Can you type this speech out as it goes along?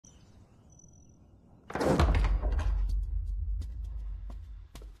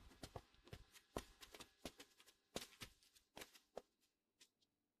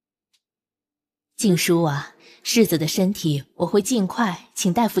静书啊，世子的身体我会尽快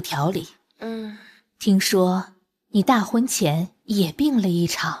请大夫调理。听说你大婚前也病了一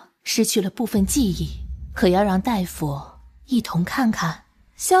场，失去了部分记忆，可要让大夫一同看看。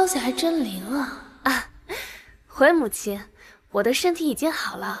消息还真灵啊！回母亲，我的身体已经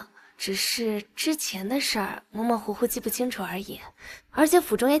好了，只是之前的事儿模模糊糊记不清楚而已。而且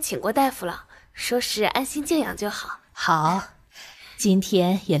府中也请过大夫了，说是安心静养就好。好，今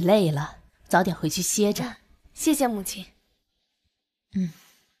天也累了，早点回去歇着。谢谢母亲。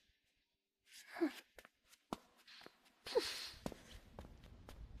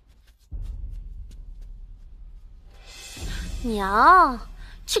娘，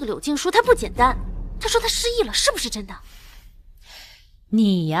这个柳静书她不简单，她说她失忆了，是不是真的？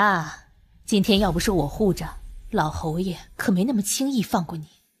你呀，今天要不是我护着，老侯爷可没那么轻易放过你。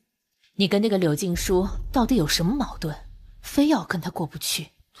你跟那个柳静书到底有什么矛盾，非要跟他过不去？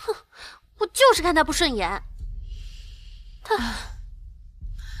哼，我就是看他不顺眼。他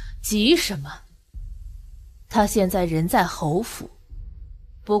急什么？他现在人在侯府，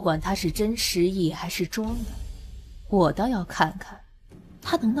不管他是真失忆还是装的，我倒要看看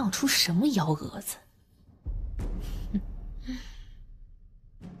他能闹出什么幺蛾子。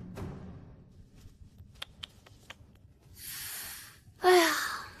哎呀，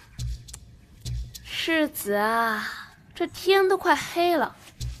世子啊，这天都快黑了，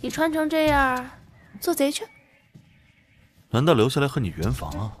你穿成这样，做贼去？难道留下来和你圆房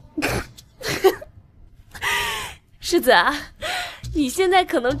啊？世子啊，你现在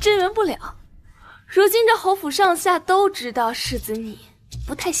可能真圆不了。如今这侯府上下都知道世子你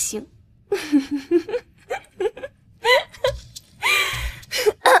不太行。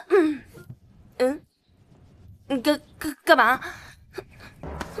你干嘛？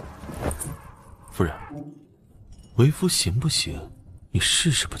夫人，为夫行不行？你试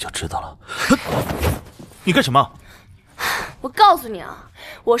试不就知道了。你干什么？我告诉你啊，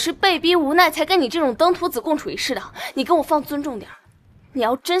我是被逼无奈才跟你这种登徒子共处一室的，你跟我放尊重点。你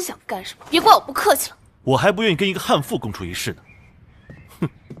要真想干什么，别怪我不客气了。我还不愿意跟一个悍妇共处一室呢。哼！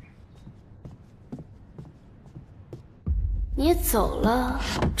你走了，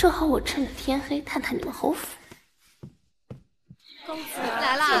正好我趁着天黑探探你们侯府。公子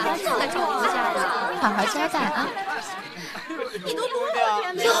来啦，好好交代啊！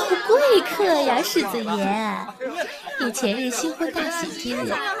有贵客呀，世子爷！你前日新婚大喜之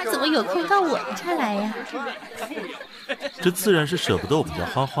日，怎么有空到我这儿来呀？这自然是舍不得我们家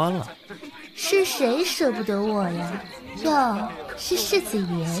花花了。是谁舍不得我呀？哟，是世子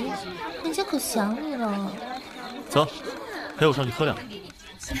爷呀，人家可想你了。走，陪我上去喝两杯。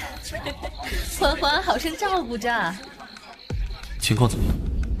欢欢好生照顾着。情况怎么样？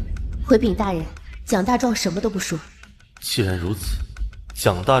回禀大人，蒋大壮什么都不说。既然如此，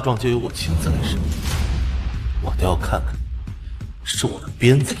蒋大壮就由我亲自来审。我倒要看看，是我的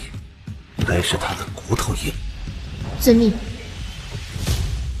鞭子硬，还是他的骨头硬。遵命。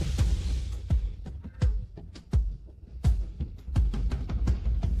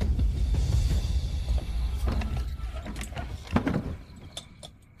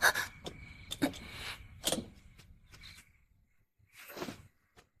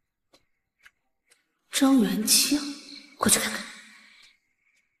张元清，过去看看。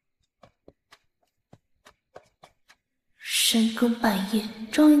深更半夜，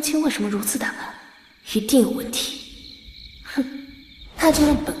张元清为什么如此打扮？一定有问题。哼，那就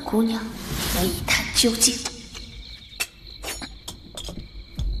让本姑娘来一探究竟。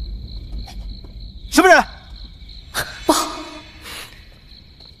什么人？不好！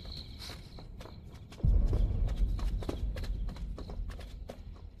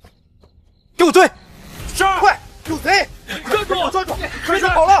给我追！是，快！有贼！站住！抓住！追着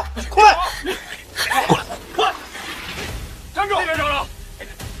跑了！快！过来！快！站住！这边找找！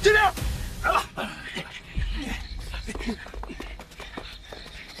这边！来了！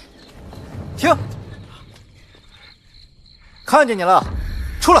停！看见你了，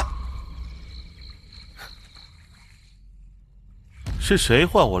出来！是谁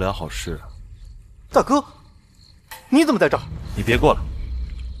坏我俩好事啊？大哥，你怎么在这儿？你别过来！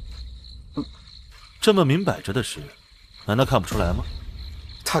这么明摆着的事，难道看不出来吗？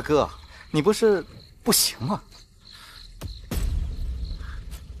大哥，你不是不行吗？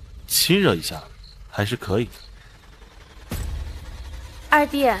亲热一下还是可以的。二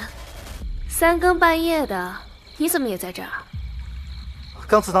弟，三更半夜的，你怎么也在这儿？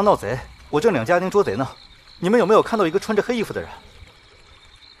刚祠堂闹贼，我正两家丁捉贼呢。你们有没有看到一个穿着黑衣服的人？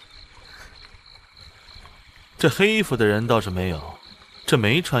这黑衣服的人倒是没有，这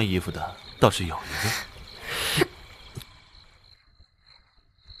没穿衣服的倒是有一个。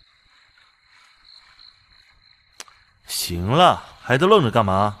行了，还都愣着干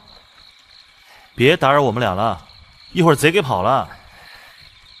嘛？别打扰我们俩了，一会儿贼给跑了。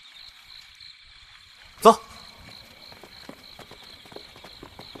走。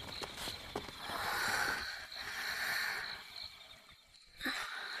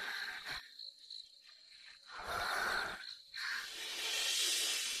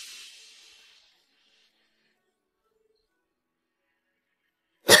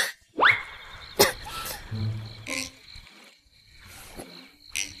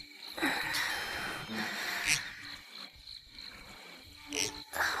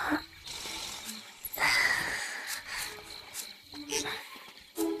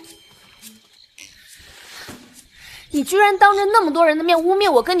你居然当着那么多人的面污蔑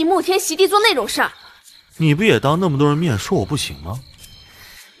我跟你沐天席地做那种事儿！你不也当那么多人面说我不行吗？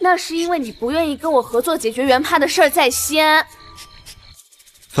那是因为你不愿意跟我合作解决袁帕的事儿在先。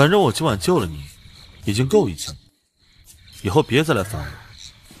反正我今晚救了你，已经够义气了，以后别再来烦我。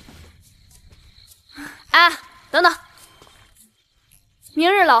哎，等等，明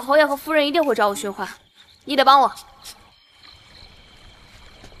日老侯爷和夫人一定会找我训话，你得帮我。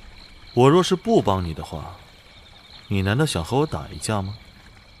我若是不帮你的话，你难道想和我打一架吗？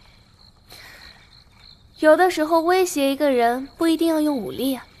有的时候威胁一个人不一定要用武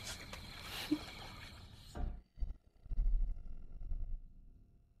力啊。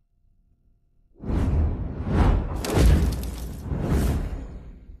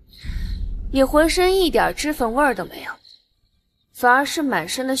你浑身一点脂粉味儿都没有，反而是满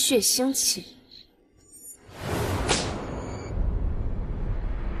身的血腥气。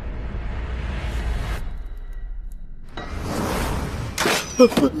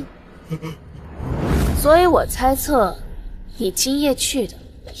所以我猜测，你今夜去的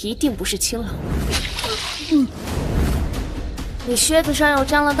一定不是青楼。你靴子上又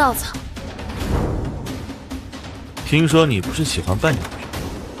沾了稻草。听说你不是喜欢扮演的人？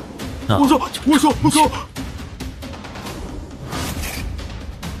我说。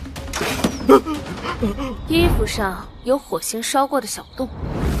衣服上有火星烧过的小洞。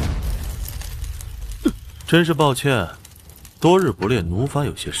真是抱歉，多日不练，弩法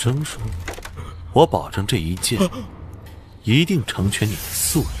有些生疏。我保证这一剑一定成全你的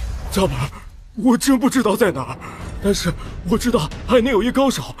夙愿。家门，我真不知道在哪儿，但是我知道海内有一高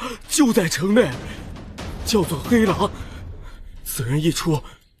手，就在城内，叫做黑狼。此人一出，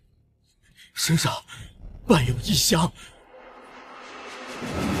身上伴有异香。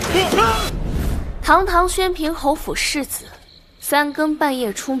堂堂宣平侯府世子，三更半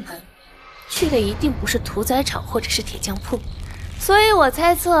夜出门，去的一定不是屠宰场或者是铁匠铺，所以我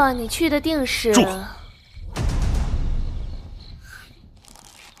猜测你去的定是……住！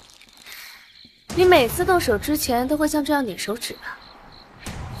你每次动手之前都会像这样捻手指吧？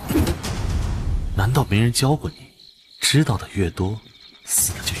难道没人教过你，知道的越多，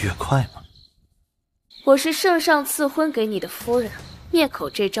死的就越快吗？我是圣上赐婚给你的夫人，灭口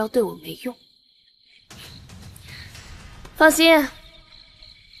这招对我没用。放心，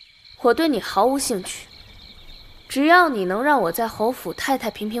我对你毫无兴趣。只要你能让我在侯府太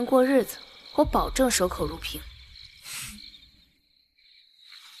太平平过日子，我保证守口如瓶。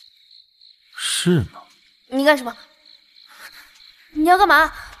是吗？你干什么？你要干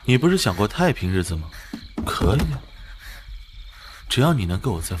嘛？你不是想过太平日子吗？可以啊，只要你能给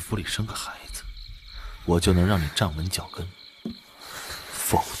我在府里生个孩子，我就能让你站稳脚跟。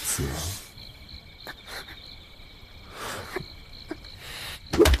否则……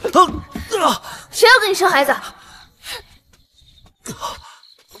谁要跟你生孩子？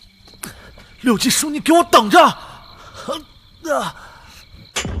六吉叔，你给我等着！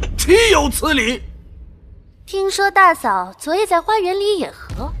岂有此理！听说大嫂昨夜在花园里野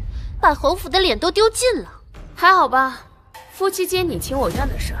合，把侯府的脸都丢尽了。还好吧，夫妻间你情我愿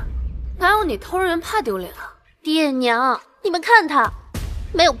的事，哪有你偷人怕丢脸啊？爹娘，你们看他，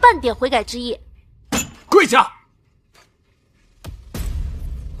没有半点悔改之意。跪下！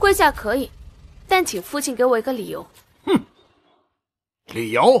跪下可以，但请父亲给我一个理由。哼，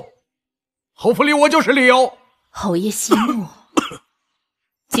理由？侯府里我就是理由。侯爷息怒。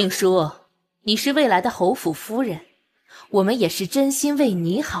静叔，你是未来的侯府夫人，我们也是真心为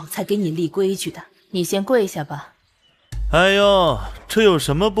你好才给你立规矩的。你先跪下吧。哎呦，这有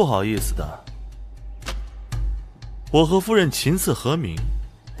什么不好意思的？我和夫人琴瑟和鸣，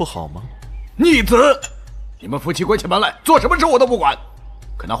不好吗？逆子！你们夫妻关起门来做什么事我都不管，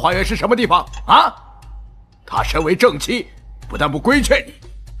可那花园是什么地方啊？他身为正妻，不但不规劝你，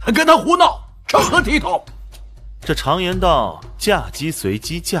还跟他胡闹，成何体统？这常言道，嫁鸡随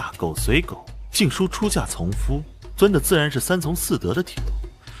鸡，嫁狗随狗。静叔出嫁从夫，遵的自然是三从四德的体统。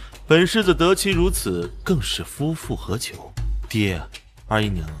本世子得妻如此，更是夫复何求？爹，二姨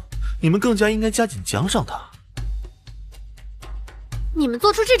娘，你们更加应该加紧奖赏他。你们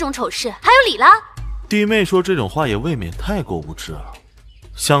做出这种丑事，还有理了？弟妹说这种话也未免太过无知了。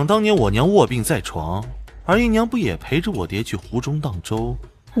想当年我娘卧病在床，二姨娘不也陪着我爹去湖中荡舟，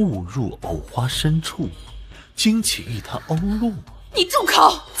误入藕花深处，惊起一滩鸥鹭吗？你住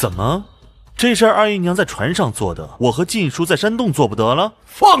口！怎么？这事儿二姨娘在船上做的，我和晋叔在山洞做不得了？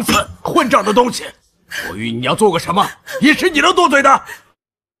放肆！混账的东西！我与你娘做过什么，也是你能多嘴的？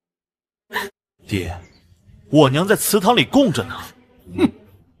爹，我娘在祠堂里供着呢。哼，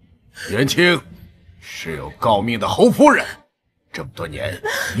元清是有诰命的侯夫人，这么多年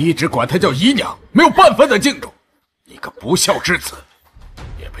你一直管她叫姨娘，没有半分的敬重。你个不孝之子，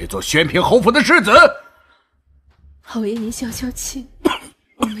也配做宣平侯府的世子？侯爷，您消消气，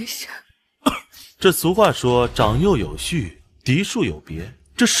我没事。这俗话说，长幼有序，嫡庶有别。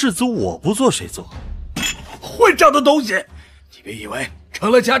这世子我不做谁做？混账的东西！你别以为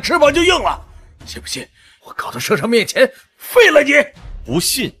成了家翅膀就硬了，信不信我搞到圣上面前废了你？不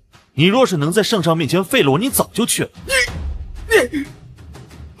信，你若是能在圣上面前废了我，你早就去了。你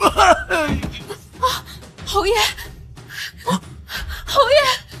侯爷，侯爷，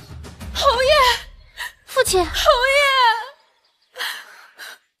侯爷，父亲，侯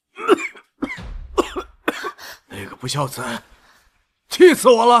爷，那个不孝子，气死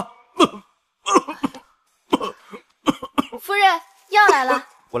我了！夫人，药来了。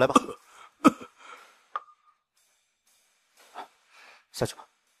我来吧。下去吧。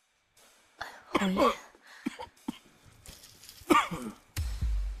侯爷，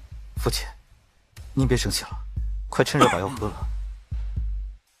父亲，您别生气了，快趁热把药喝了。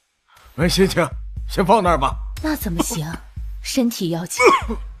没心情，先放那儿吧。那怎么行？身体要紧。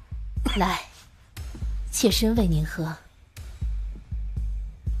来，妾身为您喝。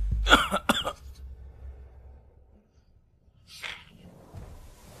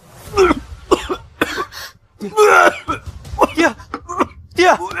爹，爹！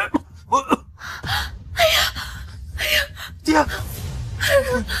哎呀，爹！哎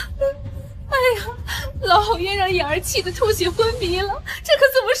呀，老侯爷让妍儿气得吐血昏迷了，这可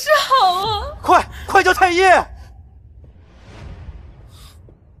怎么是好啊！快叫太医！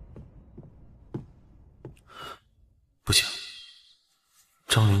不行，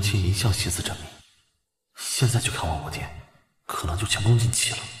张元清一向惜字斩命，现在就看望我爹，可能就前功尽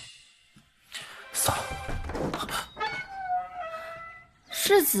弃了。算了。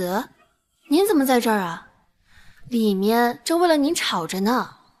世子，您怎么在这儿啊？里面正为了您吵着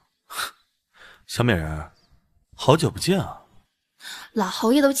呢。小美人，好久不见啊！老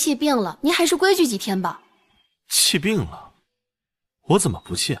侯爷都气病了，您还是规矩几天吧。气病了？我怎么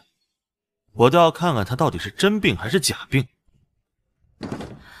不气？我倒要看看他到底是真病还是假病。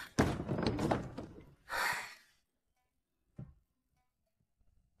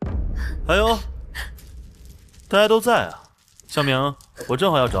哎呦，大家都在啊！向明，我正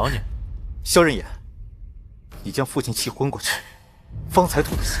好要找你。萧任言，你将父亲气昏过去，方才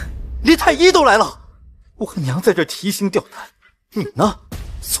吐了血，连太医都来了。我和娘在这提心吊胆，你呢？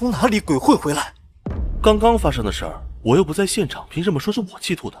从哪里鬼混回来？刚刚发生的事儿，我又不在现场，凭什么说是我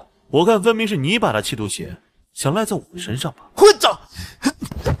气吐的？我看分明是你把他气吐血，想赖在我身上吧？混账！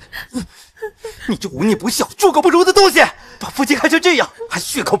你这忤逆不孝、猪狗不如的东西，把父亲害成这样，还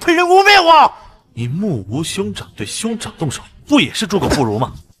血口喷人污蔑我！你目无兄长对兄长动手，不也是猪狗不如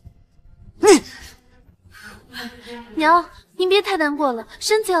吗？你娘，您别太难过了，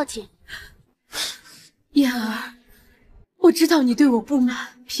身子要紧。妍儿，我知道你对我不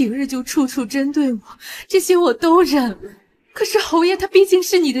满，平日就处处针对我，这些我都忍了。可是侯爷他毕竟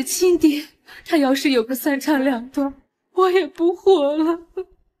是你的亲爹，他要是有个三长两短，我也不活了。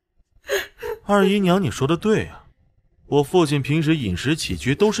二姨娘，你说的对啊，我父亲平时饮食起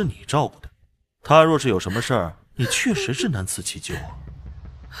居都是你照顾的，他若是有什么事儿，你确实是难辞其咎啊。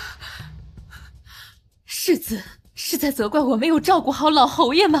世子是在责怪我没有照顾好老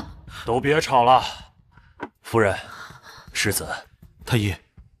侯爷吗？都别吵了，夫人，世子，太医，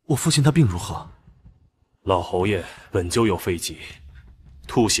我父亲他病如何？老侯爷本就有肺疾，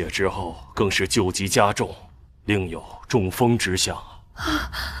吐血之后更是旧疾加重，另有中风之象，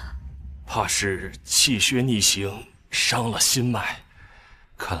怕是气血逆行，伤了心脉，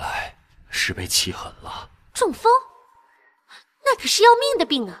看来是被气狠了。中风？那可是要命的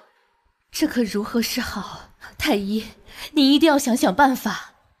病啊！这可如何是好？太医，你一定要想想办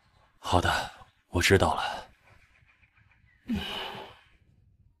法。好的，我知道了。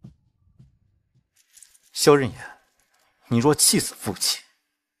萧任言，你若气死父亲，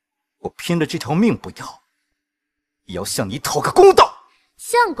我拼了这条命不要，也要向你讨个公道。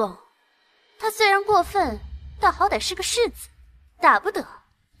相公，他虽然过分，但好歹是个世子。打不得，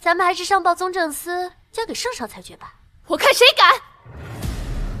咱们还是上报宗正司，交给圣上裁决吧。我看谁敢！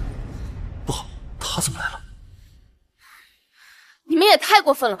不好，他怎么来了？你们也太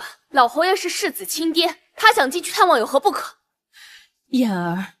过分了吧！老侯爷是世子亲爹，他想进去探望有何不可？燕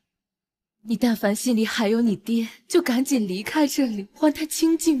儿，你但凡心里还有你爹，就赶紧离开这里，还他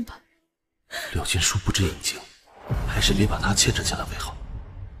清静吧。柳剑书不知隐情，还是别把他牵扯进来为好。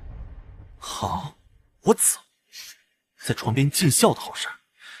好，我走。在床边尽孝的好事，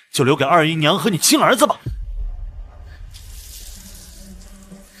就留给二姨娘和你亲儿子吧。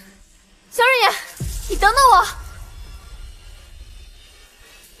小人爷，你等等我。